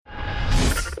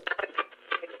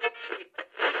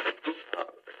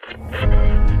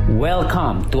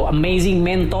Welcome to Amazing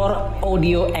Mentor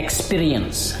Audio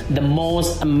Experience, the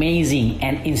most amazing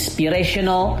and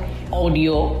inspirational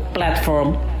audio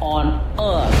platform on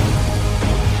earth.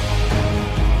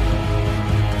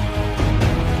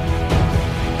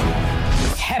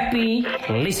 Happy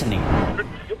listening.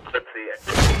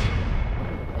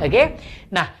 Oke,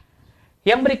 nah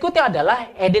yang berikutnya adalah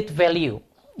added value.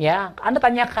 Ya, Anda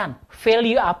tanyakan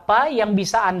value apa yang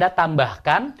bisa Anda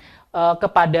tambahkan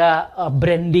kepada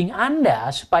branding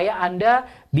Anda supaya Anda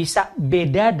bisa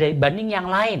beda dibanding yang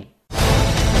lain.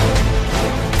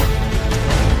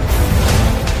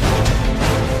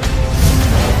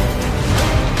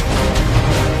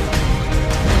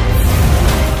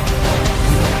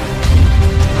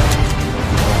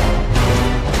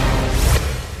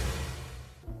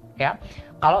 Ya,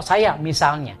 kalau saya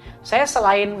misalnya, saya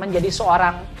selain menjadi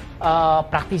seorang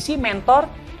praktisi mentor,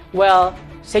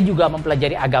 saya juga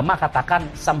mempelajari agama. Katakan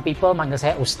some people manggil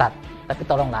saya Ustadz, tapi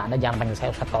tolonglah Anda jangan panggil saya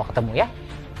Ustadz kalau ketemu ya.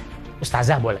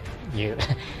 Ustazah boleh.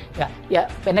 Ya,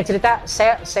 pendek cerita,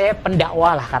 saya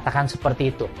pendakwah lah, katakan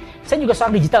seperti itu. Saya juga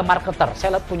seorang digital marketer.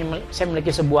 Saya memiliki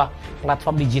sebuah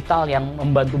platform digital yang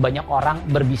membantu banyak orang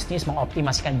berbisnis,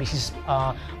 mengoptimasikan bisnis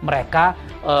mereka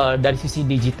dari sisi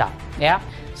digital. Ya,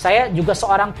 saya juga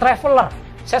seorang traveler.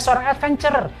 Saya seorang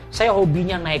adventurer. Saya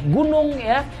hobinya naik gunung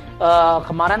ya.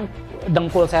 Kemarin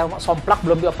dengkul saya somplak,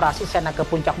 belum dioperasi, saya naik ke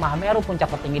puncak Mahameru, puncak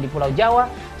tertinggi di Pulau Jawa.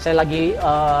 Saya lagi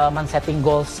men-setting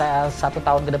goal saya 1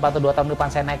 tahun ke depan atau 2 tahun ke depan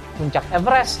saya naik puncak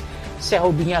Everest. Saya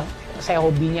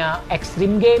hobinya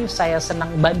extreme games, saya senang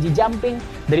bungee jumping.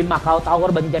 Dari Macau Tower,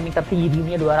 bungee jumping tertinggi di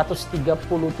dunia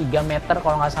 233 meter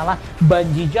kalau nggak salah,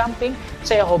 bungee jumping.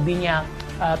 Saya hobinya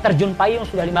terjun payung,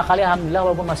 sudah 5 kali alhamdulillah,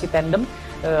 walaupun masih tandem.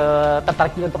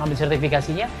 Tertarik juga untuk ambil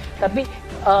sertifikasinya. Tapi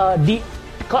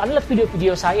kalau Anda lihat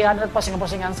video-video saya, Anda lihat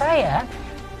postingan-postingan saya,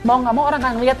 mau nggak mau orang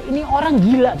akan lihat ini orang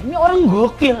gila, ini orang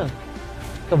gokil.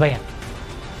 Kebayang?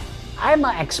 I'm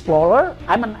an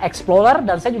explorer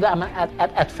dan saya juga an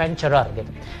adventurer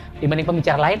gitu. Dibanding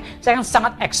pembicara lain, saya kan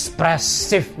sangat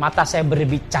ekspresif. Mata saya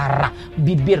berbicara,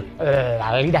 bibir,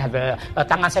 lidah,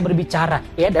 tangan saya berbicara,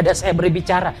 ya, dada saya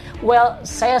berbicara.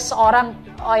 Saya seorang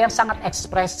yang sangat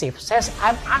ekspresif.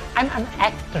 I'm an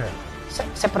actor.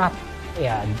 Saya pernah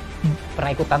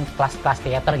ikutan kelas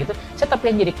teater gitu. Saya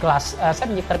terpilih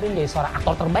jadi seorang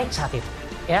aktor terbaik saat itu.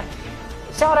 Ya,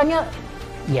 saya orangnya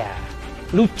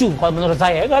lucu kalau menurut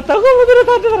saya. Nggak tahu kalau menurut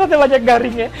Anda ternyata banyak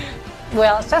garingnya.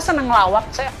 Saya senang ngelawak.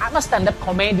 I'm a stand-up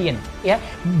comedian. Ya,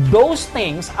 those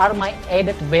things are my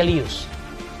added values.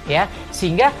 Ya,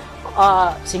 sehingga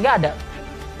ada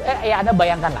Anda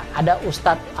bayangkan lah, ada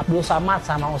Ustadz Abdul Somad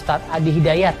sama Ustadz Adi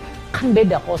Hidayat. Kan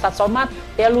beda. Kalau Ustadz Somad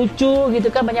dia lucu gitu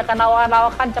kan, banyak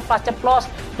lawakan ceplos.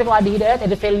 Tapi kalau Adi Hidayat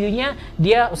ada value-nya,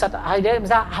 dia Ustadz Adi Hidayat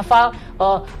bisa hafal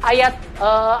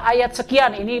ayat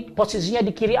sekian, ini posisinya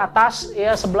di kiri atas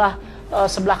ya,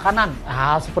 sebelah kanan,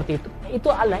 hal seperti itu. Itu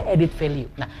adalah added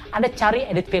value. Nah, Anda cari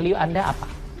added value Anda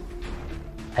apa?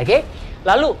 Oke?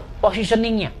 Lalu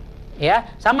positioning-nya ya,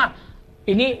 sama.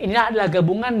 Ini adalah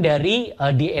gabungan dari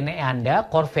DNA Anda,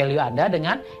 core value Anda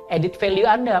dengan added value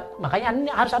Anda.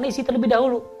 Makanya harus Anda isi terlebih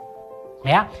dahulu.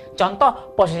 Ya,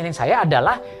 contoh positioning saya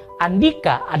adalah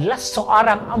Andika adalah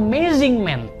seorang amazing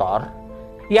mentor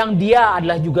yang dia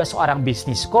adalah juga seorang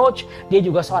business coach, dia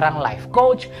juga seorang life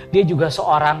coach, dia juga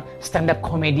seorang stand-up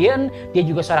comedian, dia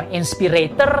juga seorang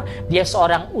inspirator, dia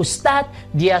seorang ustadz,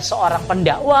 dia seorang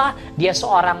pendakwah, dia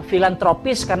seorang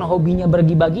filantropis karena hobinya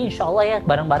berbagi, insya Allah ya,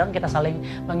 bareng-bareng kita saling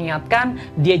mengingatkan.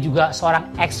 Dia juga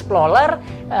seorang explorer,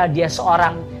 dia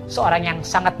seorang yang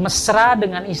sangat mesra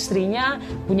dengan istrinya,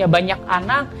 punya banyak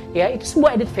anak, ya, itu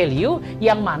sebuah added value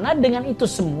yang mana dengan itu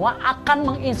semua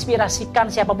akan menginspirasikan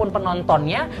siapapun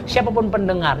penontonnya, siapapun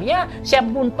pendengarnya,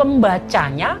 siapapun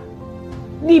pembacanya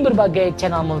di berbagai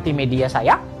channel multimedia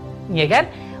saya, ya kan,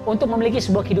 untuk memiliki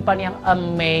sebuah kehidupan yang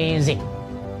amazing.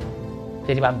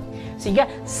 Jadi paham? Sehingga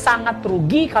sangat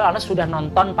rugi kalau Anda sudah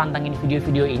nonton, pantengin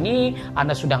video-video ini,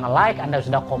 Anda sudah nge-like, Anda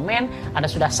sudah komen, Anda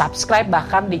sudah subscribe,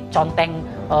 bahkan diconteng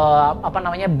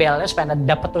belnya supaya Anda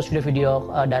dapat terus video-video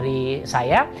dari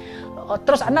saya.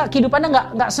 Terus kehidupan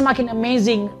Anda nggak semakin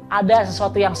amazing, ada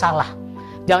sesuatu yang salah.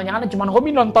 Jangan-jangan Anda cuma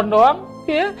hobi nonton doang,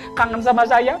 ya, kangen sama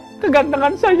saya,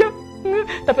 kegantengan saya,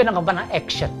 tapi Anda nggak pernah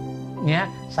action. Ya,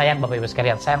 sayang Bapak Ibu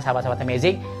sekalian, sayang sahabat-sahabat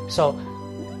amazing. So,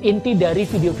 inti dari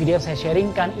video-video yang saya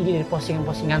sharingkan ini, dari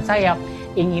postingan-postingan saya,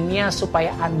 inginnya supaya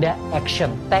Anda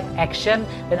take action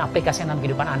dan aplikasikan dalam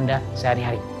kehidupan Anda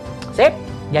sehari-hari. Sip?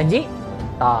 Janji?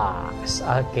 Tos.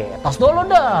 Oke, tos dulu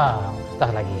dong.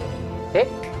 Tos lagi. Sip?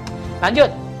 Lanjut.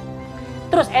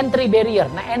 Terus entry barrier.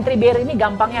 Nah, entry barrier ini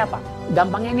gampangnya apa?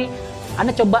 Gampangnya ini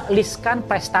Anda coba listkan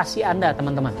prestasi Anda,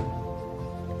 teman-teman.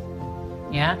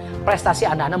 Ya, prestasi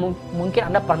Anda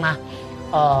mungkin Anda pernah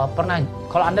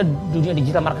kalau Anda dunia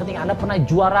digital marketing, Anda pernah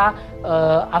juara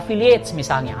affiliates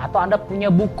misalnya, atau Anda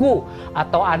punya buku,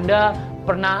 atau Anda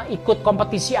pernah ikut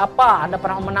kompetisi apa, Anda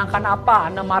pernah memenangkan apa,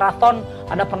 Anda maraton,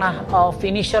 Anda pernah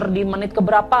finisher di menit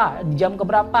keberapa, di jam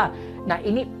keberapa. Nah,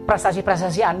 ini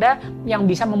prestasi-prestasi Anda yang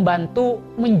bisa membantu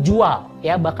menjual,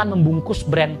 ya, bahkan membungkus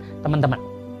brand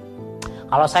teman-teman.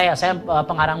 Kalau saya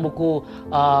pengarang buku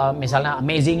misalnya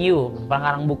Amazing You,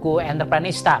 pengarang buku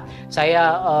Entreprenista. Saya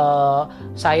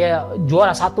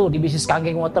juara 1 di bisnis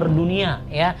Kangen Water dunia,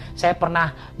 ya. Saya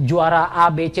pernah juara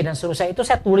A, B, C dan seterusnya. Itu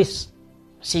saya tulis.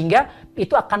 Sehingga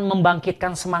itu akan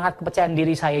membangkitkan semangat kepercayaan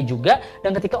diri saya juga.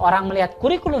 Dan ketika orang melihat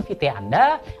kurikulum vitae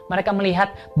Anda, mereka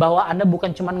melihat bahwa Anda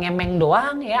bukan cuma ngemeng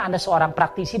doang, ya. Anda seorang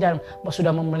praktisi dan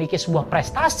sudah memiliki sebuah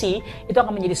prestasi. Itu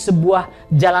akan menjadi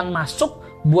sebuah jalan masuk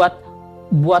buat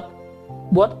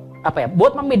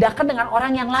membedakan dengan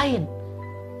orang yang lain.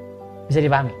 Bisa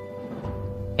dipahami?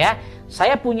 Ya,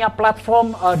 saya punya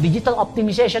platform Digital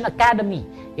Optimization Academy.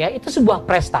 Ya, itu sebuah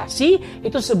prestasi,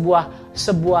 itu sebuah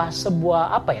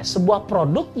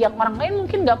produk yang orang lain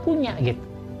mungkin nggak punya gitu.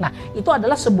 Nah, itu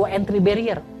adalah sebuah entry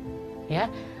barrier.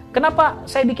 Ya. Kenapa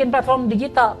saya bikin platform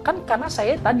digital? Kan karena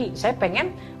saya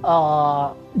pengen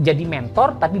jadi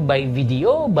mentor, tapi by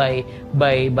video, by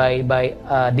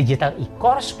digital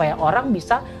e-course, supaya orang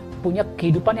bisa punya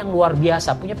kehidupan yang luar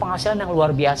biasa, punya penghasilan yang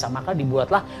luar biasa. Maka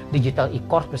dibuatlah digital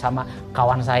e-course bersama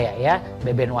kawan saya, ya,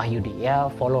 Beben Wahyudi. Ya,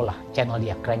 follow lah channel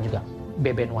dia, keren juga,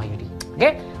 Beben Wahyudi.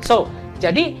 Oke, so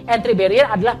jadi entry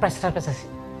barrier adalah prestasi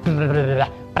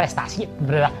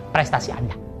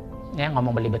Anda. Ya,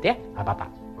 ngomong belibet ya,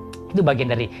 apa-apa. Itu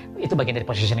bagian dari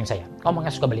positioning saya.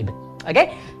 Ngomongnya suka belibet. Oke?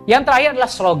 Yang terakhir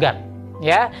adalah slogan.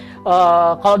 Ya,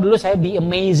 kalau dulu saya be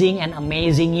amazing and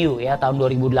amazing you, ya, tahun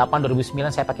 2008,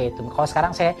 2009 saya pakai itu. Kalau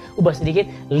sekarang saya ubah sedikit,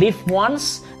 live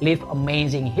once, live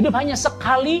amazing. Hidup hanya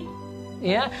sekali,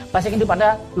 ya, pastikan hidup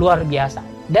Anda luar biasa.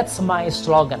 That's my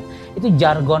slogan. Itu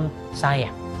jargon saya,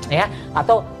 ya.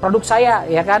 Atau produk saya,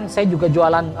 ya kan, saya juga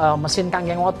jualan mesin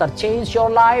Kangen Water, change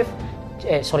your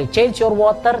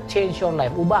water, change your life.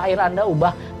 Ubah air Anda,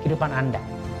 ubah kehidupan Anda.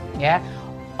 Ya,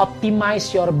 optimize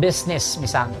your business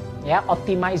misalnya. Ya,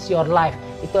 optimize your life.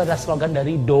 Itu adalah slogan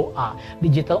dari DOA,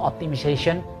 Digital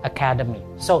Optimization Academy.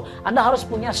 So, Anda harus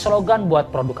punya slogan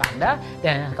buat produk Anda.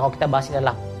 Dan kalau kita bahas ini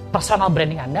adalah personal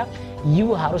branding Anda,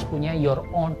 you harus punya your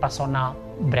own personal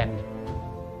branding.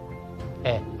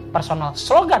 Personal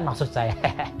slogan maksud saya.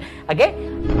 Oke?